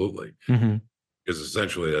 Absolutely. Mm-hmm. Because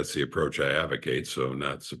essentially that's the approach I advocate. So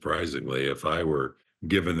not surprisingly, if I were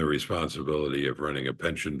given the responsibility of running a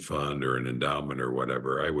pension fund or an endowment or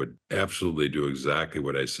whatever, I would absolutely do exactly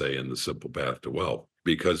what I say in The Simple Path to Wealth.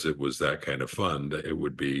 Because it was that kind of fund, it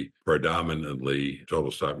would be predominantly total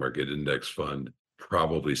stock market index fund,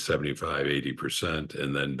 probably 75, 80%,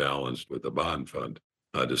 and then balanced with a bond fund.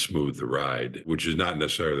 To smooth the ride, which is not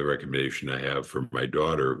necessarily the recommendation I have for my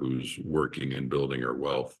daughter who's working and building her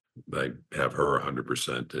wealth. I have her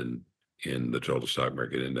 100% in the total stock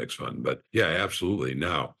market index fund. But yeah, absolutely.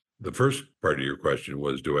 Now, the first part of your question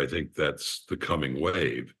was, do I think that's the coming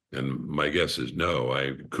wave? And my guess is no.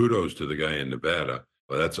 Kudos to the guy in Nevada.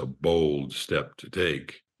 Well, that's a bold step to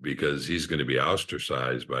take because he's going to be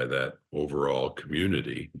ostracized by that overall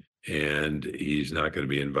community. And he's not going to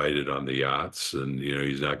be invited on the yachts and,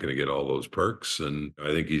 he's not going to get all those perks. And I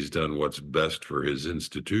think he's done what's best for his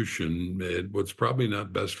institution and what's probably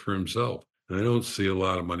not best for himself. And I don't see a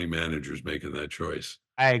lot of money managers making that choice.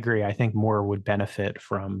 I agree. I think more would benefit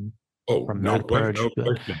from no that approach.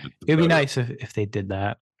 question. It'd be nice if they did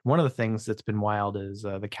that. One of the things that's been wild is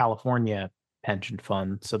the California pension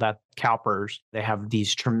fund. So that CalPERS, they have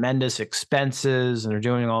these tremendous expenses and they're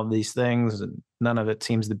doing all of these things and none of it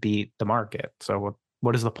seems to beat the market. So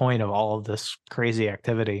what is the point of all of this crazy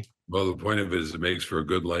activity? Well, the point of it is it makes for a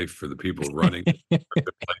good life for the people running, a good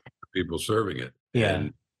life for people serving it. Yeah.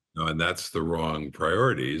 And that's the wrong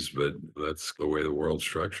priorities, but that's the way the world's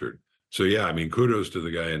structured. So yeah, I mean, kudos to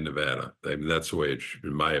the guy in Nevada. I mean, that's the way it should,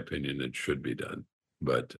 in my opinion, it should be done.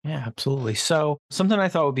 But Yeah, absolutely. So, something I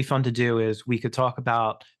thought would be fun to do is we could talk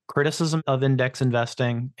about criticism of index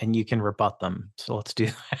investing and you can rebut them. So, let's do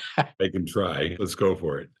that. I can try. Let's go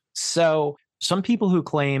for it. So, some people who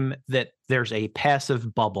claim that there's a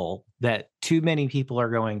passive bubble, that too many people are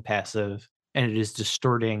going passive and it is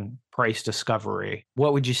distorting price discovery.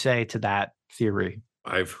 What would you say to that theory?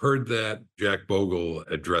 I've heard that Jack Bogle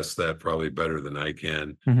addressed that probably better than I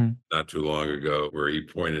can not too long ago, where he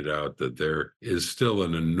pointed out that there is still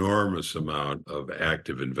an enormous amount of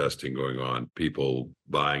active investing going on, people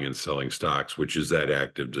buying and selling stocks, which is that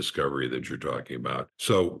active discovery that you're talking about.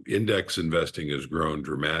 So index investing has grown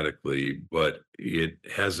dramatically, but it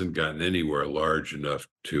hasn't gotten anywhere large enough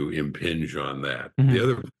to impinge on that. The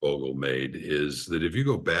other Bogle made is that if you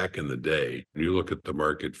go back in the day and you look at the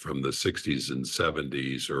market from the 60s and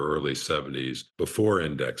 70s or early 70s before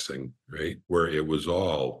indexing, right, where it was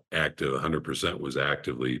all active, 100% was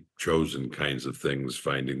actively chosen kinds of things,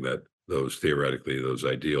 finding that those theoretically, those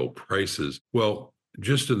ideal prices. Well,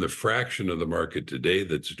 just in the fraction of the market today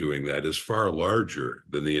that's doing that is far larger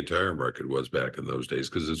than the entire market was back in those days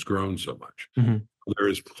because it's grown so much. There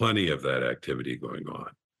is plenty of that activity going on.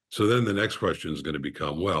 So then the next question is going to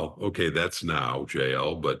become, well, okay, that's now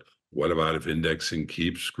JL, but what about if indexing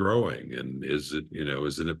keeps growing? And isn't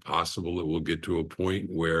it possible that we'll get to a point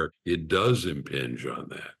where it does impinge on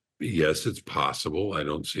that? Yes, it's possible. I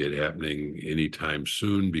don't see it happening anytime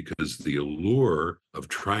soon because the allure of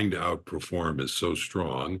trying to outperform is so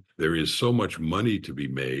strong. There is so much money to be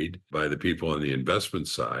made by the people on the investment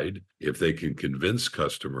side if they can convince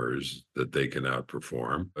customers that they can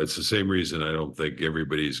outperform. It's the same reason I don't think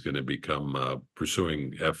everybody's going to become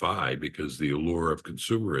pursuing FI, because the allure of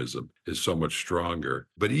consumerism is so much stronger.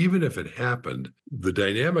 But even if it happened, the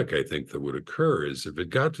dynamic I think that would occur is if it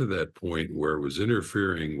got to that point where it was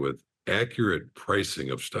interfering with accurate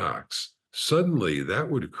pricing of stocks, suddenly that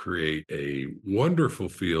would create a wonderful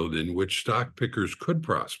field in which stock pickers could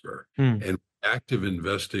prosper and active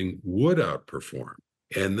investing would outperform.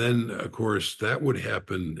 And then, of course, that would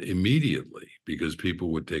happen immediately because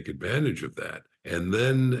people would take advantage of that. And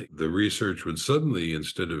then the research would suddenly,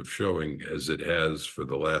 instead of showing, as it has for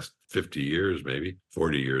the last 50 years, maybe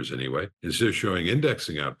 40 years anyway, instead of showing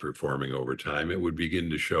indexing outperforming over time, it would begin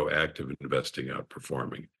to show active investing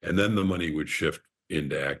outperforming. And then the money would shift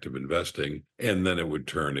into active investing, and then it would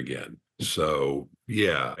turn again. So,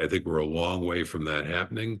 yeah, I think we're a long way from that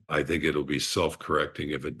happening. I think it'll be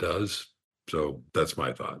self-correcting if it does. So that's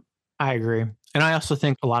my thought. I agree. And I also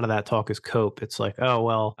think a lot of that talk is cope. It's like, oh,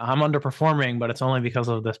 well, I'm underperforming, but it's only because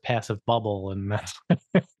of this passive bubble. And that's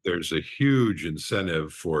There's a huge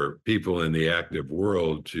incentive for people in the active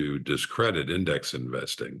world to discredit index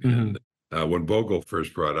investing. And when Bogle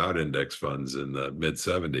first brought out index funds in the mid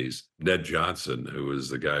 70s, Ned Johnson, who was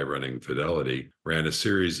the guy running Fidelity, ran a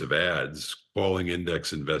series of ads calling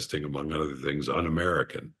index investing, among other things,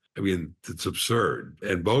 un-American. I mean, it's absurd.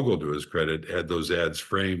 And Bogle, to his credit, had those ads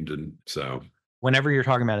framed. And so whenever you're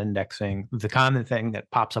talking about indexing, the common thing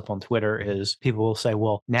that pops up on Twitter is people will say,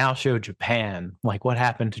 well, now show Japan. Like, what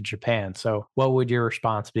happened to Japan? So what would your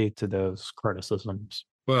response be to those criticisms?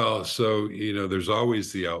 well, so, there's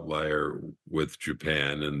always the outlier with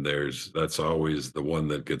Japan, and that's always the one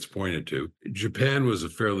that gets pointed to. Japan was a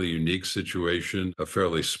fairly unique situation, a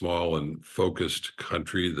fairly small and focused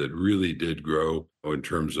country that really did grow in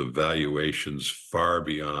terms of valuations far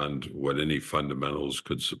beyond what any fundamentals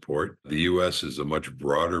could support. The US is a much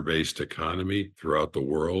broader based economy throughout the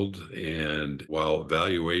world. And while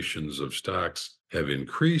valuations of stocks have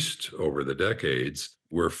increased over the decades,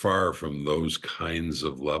 we're far from those kinds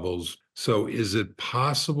of levels. So is it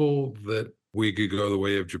possible that we could go the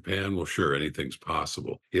way of Japan? Well, sure, anything's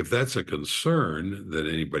possible. If that's a concern that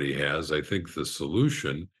anybody has, I think the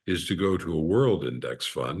solution is to go to a world index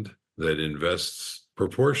fund that invests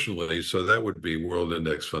proportionally. So that would be world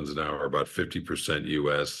index funds now are about 50%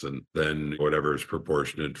 US, and then whatever is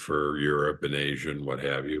proportionate for Europe and Asia and what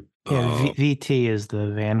have you. Yeah, VT is the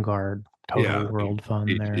Vanguard Total World Fund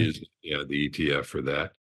there. The ETF for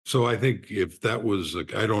that. So I think if that was,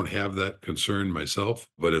 I don't have that concern myself,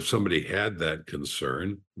 but if somebody had that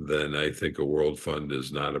concern, then I think a world fund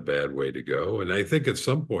is not a bad way to go. And I think at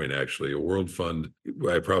some point, actually, a world fund,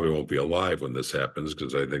 I probably won't be alive when this happens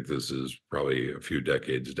because I think this is probably a few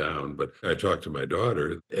decades down. But I talked to my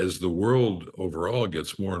daughter, as the world overall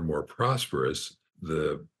gets more and more prosperous,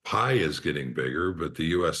 the pie is getting bigger, but the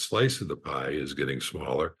U.S. slice of the pie is getting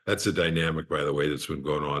smaller. That's a dynamic, by the way, that's been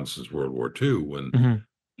going on since World War II, when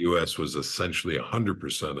US was essentially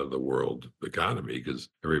 100% of the world economy because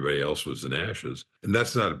everybody else was in ashes. And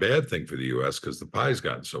that's not a bad thing for the US because the pie's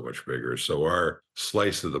gotten so much bigger. So our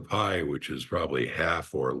slice of the pie, which is probably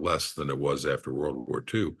half or less than it was after World War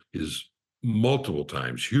II, is multiple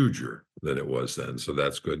times huger than it was then. So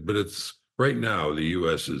that's good. But it's right now, the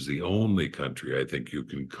US is the only country I think you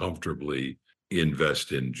can comfortably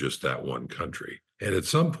invest in just that one country. And at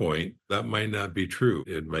some point, that might not be true.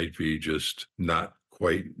 It might be just not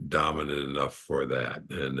quite dominant enough for that.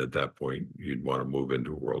 And at that point, you'd want to move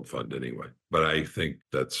into a world fund anyway. But I think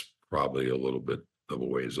that's probably a little bit of a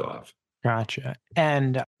ways off. Gotcha.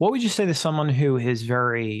 And what would you say to someone who is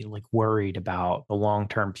very worried about the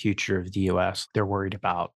long-term future of the US? They're worried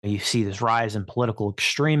about, you see this rise in political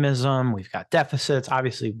extremism. We've got deficits.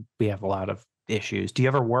 Obviously, we have a lot of issues. Do you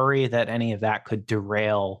ever worry that any of that could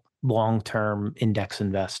derail long-term index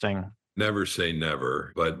investing? Never say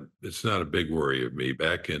never, but it's not a big worry of me.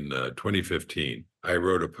 Back in 2015, I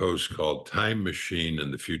wrote a post called Time Machine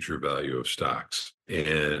and the Future Value of Stocks.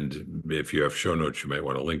 And if you have show notes, you might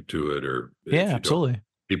want to link to it, or Yeah, absolutely.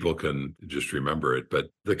 people can just remember it. But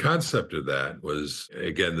the concept of that was,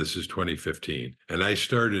 again, this is 2015, and I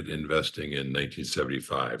started investing in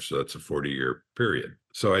 1975. So that's a 40-year period.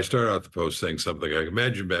 So I started out the post saying something like,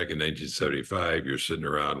 imagine back in 1975, you're sitting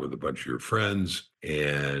around with a bunch of your friends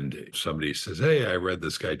and somebody says, hey, I read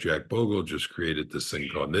this guy, Jack Bogle, just created this thing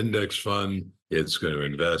called an index fund. It's going to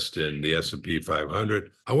invest in the S&P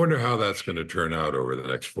 500. I wonder how that's going to turn out over the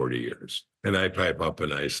next 40 years. And I pipe up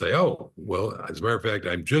and I say, oh, well, as a matter of fact,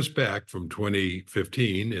 I'm just back from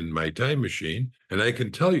 2015 in my time machine, and I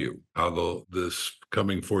can tell you how this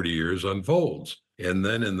coming 40 years unfolds. And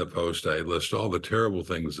then in the post, I list all the terrible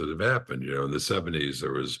things that have happened. You know, in the 70s,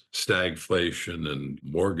 there was stagflation and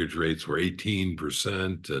mortgage rates were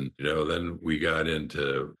 18%. And, then we got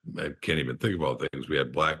into, I can't even think of all things. We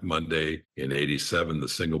had Black Monday in 87, the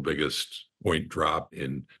single biggest point drop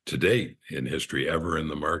to date in history ever in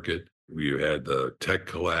the market. You had the tech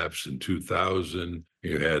collapse in 2000.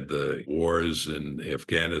 You had the wars in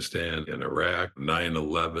Afghanistan and Iraq,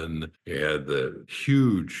 9/11. You had the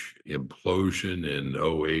huge implosion in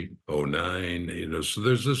 08, 09. So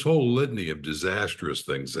there's this whole litany of disastrous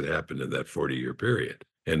things that happened in that 40-year period,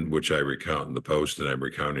 and which I recount in the post, and I'm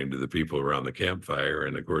recounting to the people around the campfire.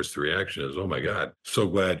 And of course, the reaction is, oh my God, so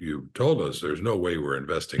glad you told us. There's no way we're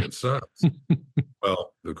investing in stocks.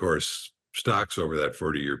 Well, of course, stocks over that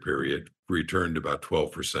 40-year period returned about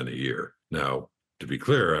 12% a year. Now, to be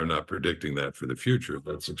clear, I'm not predicting that for the future.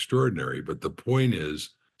 That's extraordinary. But the point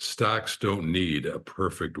is, stocks don't need a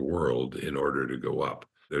perfect world in order to go up.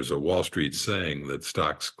 There's a Wall Street saying that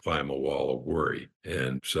stocks climb a wall of worry.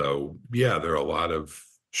 And so, yeah, there are a lot of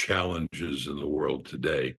challenges in the world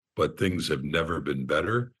today, but things have never been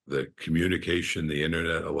better. The communication the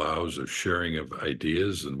internet allows of sharing of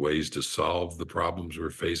ideas and ways to solve the problems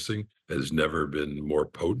we're facing has never been more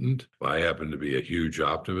potent. I happen to be a huge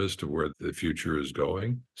optimist of where the future is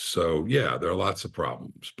going. So yeah, there are lots of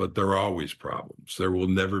problems, but there are always problems. There will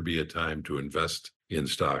never be a time to invest in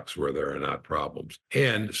stocks where there are not problems.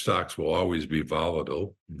 And stocks will always be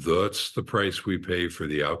volatile. That's the price we pay for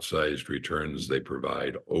the outsized returns they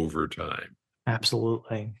provide over time.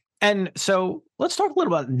 Absolutely. And so let's talk a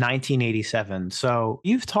little about 1987. So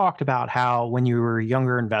you've talked about how when you were a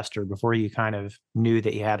younger investor, before you kind of knew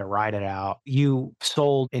that you had to ride it out, you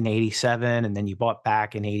sold in 87 and then you bought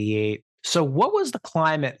back in 88. So what was the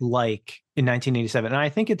climate like in 1987? And I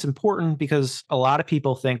think it's important because a lot of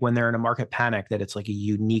people think when they're in a market panic that it's like a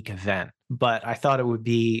unique event. But I thought it would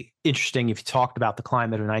be interesting if you talked about the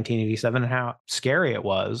climate of 1987 and how scary it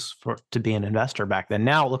was to be an investor back then.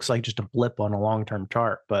 Now it looks like just a blip on a long-term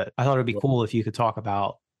chart, but I thought it'd be cool if you could talk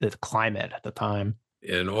about the climate at the time.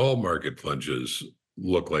 And all market plunges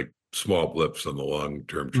look like small blips on the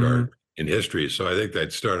long-term chart. Mm-hmm. In history. So I think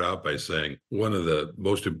I'd start out by saying one of the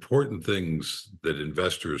most important things that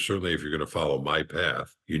investors, certainly if you're going to follow my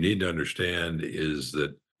path, you need to understand is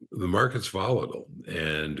that the market's volatile,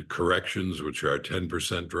 and corrections, which are a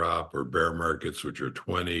 10% drop, or bear markets, which are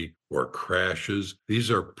 20, or crashes,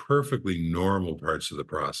 these are perfectly normal parts of the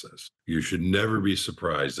process. You should never be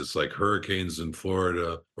surprised. It's like hurricanes in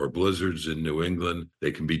Florida or blizzards in New England.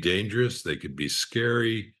 They can be dangerous. They can be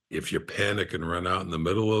scary. If you panic and run out in the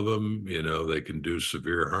middle of them, they can do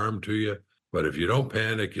severe harm to you. But if you don't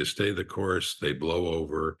panic, you stay the course, they blow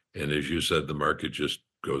over. And as you said, the market just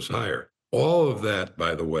goes higher. All of that,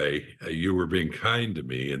 by the way, you were being kind to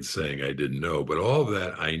me and saying I didn't know, but all of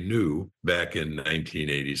that I knew back in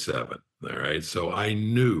 1987. All right. So I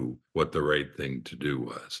knew what the right thing to do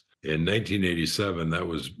was. In 1987, that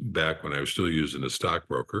was back when I was still using a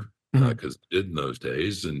stockbroker. because he did in those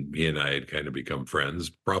days. And he and I had kind of become friends,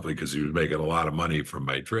 probably because he was making a lot of money from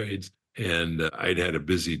my trades. And I'd had a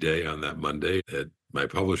busy day on that Monday at my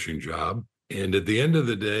publishing job. And at the end of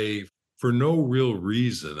the day, for no real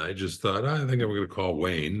reason, I just thought, I think I'm going to call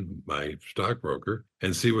Wayne, my stockbroker,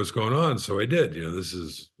 and see what's going on. So I did. This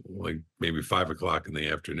is like maybe 5 o'clock in the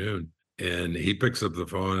afternoon. And he picks up the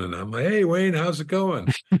phone and I'm like, hey, Wayne, how's it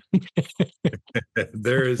going?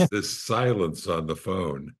 There is this silence on the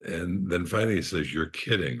phone. And then finally he says, you're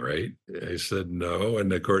kidding, right? I said, no.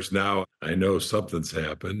 And of course, now I know something's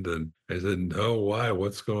happened. And I said, no, why?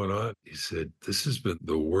 What's going on? He said, this has been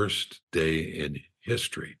the worst day in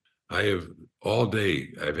history. All day,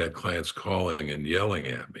 I've had clients calling and yelling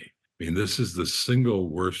at me. I mean, this is the single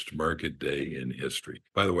worst market day in history.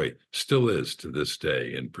 By the way, still is to this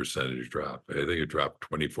day in percentage drop. I think it dropped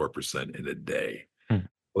 24% in a day.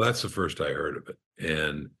 Well, that's the first I heard of it.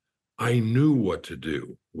 And I knew what to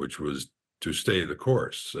do, which was to stay the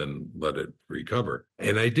course and let it recover.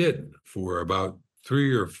 And I did for about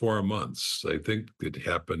 3 or 4 months. I think it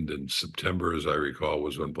happened in September, as I recall,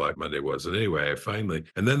 was when Black Monday was. And anyway,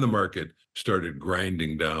 and then the market started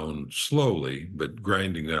grinding down slowly, but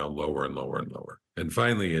grinding down lower and lower and lower. And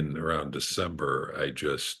finally, in around December, I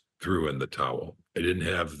just threw in the towel. I didn't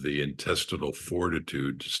have the intestinal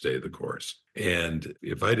fortitude to stay the course. And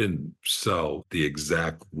if I didn't sell the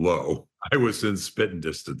exact low, I was in spitting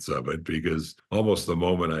distance of it, because almost the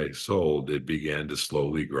moment I sold, it began to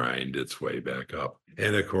slowly grind its way back up.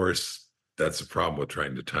 And of course, that's a problem with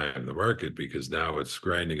trying to time the market, because now it's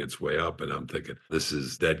grinding its way up and I'm thinking, this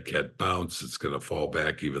is dead cat bounce. It's going to fall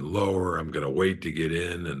back even lower. I'm going to wait to get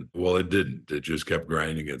in. And well, it didn't. It just kept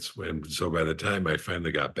grinding its way. And so by the time I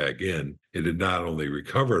finally got back in, it had not only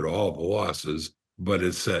recovered all the losses, but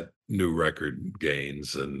it set new record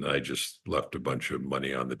gains. And I just left a bunch of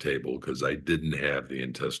money on the table because I didn't have the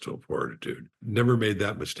intestinal fortitude. Never made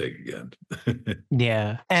that mistake again.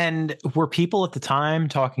 Yeah. And were people at the time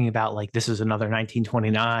talking about like, this is another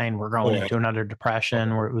 1929, we're going into another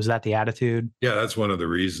depression? Or was that the attitude? Yeah, that's one of the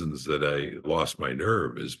reasons that I lost my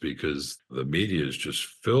nerve, is because the media is just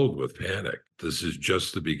filled with panic. This is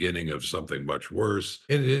just the beginning of something much worse.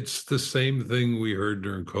 And it's the same thing we heard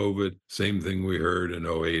during COVID, same thing we heard in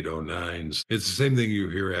 08, 09. It's the same thing you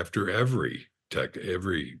hear after every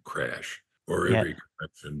crash or every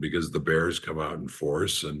correction, because the bears come out in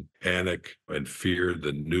force and panic and fear.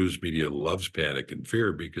 The news media loves panic and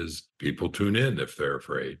fear because people tune in if they're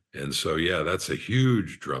afraid. And so, yeah, that's a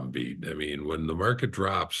huge drumbeat. I mean, when the market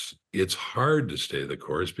drops, it's hard to stay the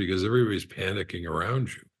course because everybody's panicking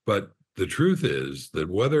around you. But the truth is that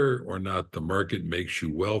whether or not the market makes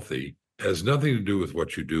you wealthy has nothing to do with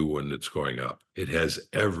what you do when it's going up. It has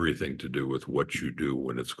everything to do with what you do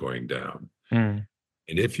when it's going down. And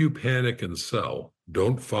if you panic and sell,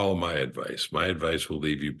 don't follow my advice. My advice will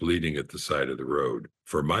leave you bleeding at the side of the road.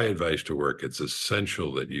 For my advice to work, it's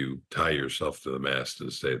essential that you tie yourself to the mast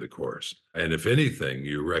and stay the course. And if anything,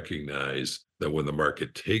 you recognize that when the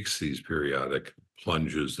market takes these periodic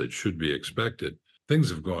plunges that should be expected, things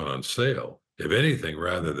have gone on sale. If anything,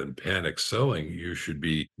 rather than panic selling, you should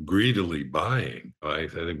be greedily buying. I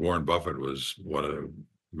think Warren Buffett was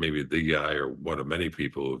maybe the guy or one of many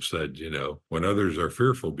people who've said, when others are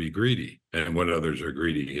fearful, be greedy. And when others are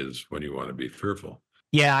greedy is when you want to be fearful.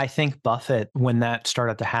 Yeah, I think Buffett, when that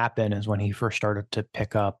started to happen, is when he first started to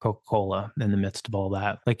pick up Coca-Cola in the midst of all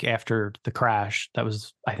that. Like after the crash, that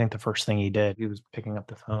was, I think, the first thing he did. He was picking up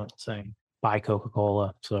the phone saying, buy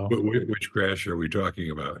Coca-Cola. So which crash are we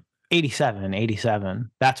talking about? 87.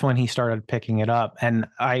 That's when he started picking it up. And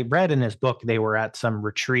I read in his book, they were at some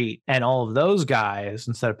retreat and all of those guys,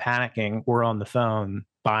 instead of panicking, were on the phone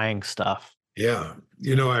buying stuff. Yeah.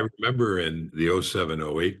 I remember in the 07,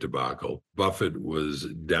 08 debacle, Buffett was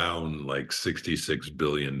down like $66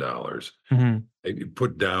 billion. Mm-hmm. I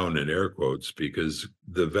put down in air quotes because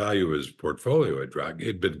the value of his portfolio had dropped. It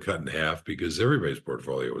had been cut in half because everybody's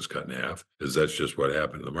portfolio was cut in half, because that's just what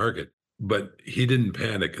happened in the market. But he didn't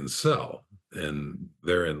panic and sell. And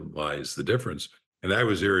therein lies the difference. And I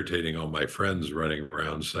was irritating all my friends running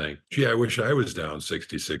around saying, gee, I wish I was down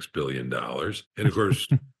 $66 billion. And of course,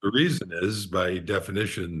 the reason is, by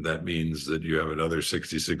definition, that means that you have another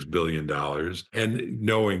 $66 billion and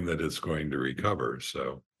knowing that it's going to recover.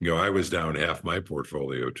 So, I was down half my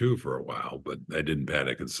portfolio too for a while, but I didn't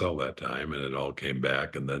panic and sell that time. And it all came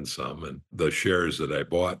back and then some. And the shares that I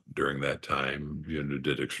bought during that time,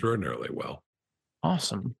 did extraordinarily well.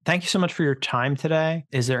 Awesome. Thank you so much for your time today.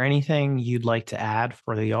 Is there anything you'd like to add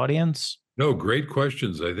for the audience? No, great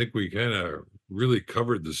questions. I think we kind of really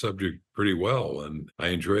covered the subject pretty well, and I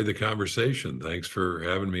enjoyed the conversation. Thanks for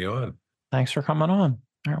having me on. Thanks for coming on.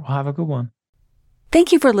 All right, well, have a good one.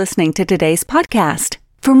 Thank you for listening to today's podcast.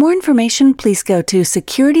 For more information, please go to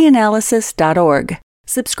securityanalysis.org.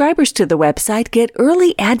 Subscribers to the website get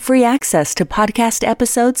early ad-free access to podcast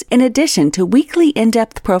episodes in addition to weekly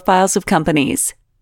in-depth profiles of companies.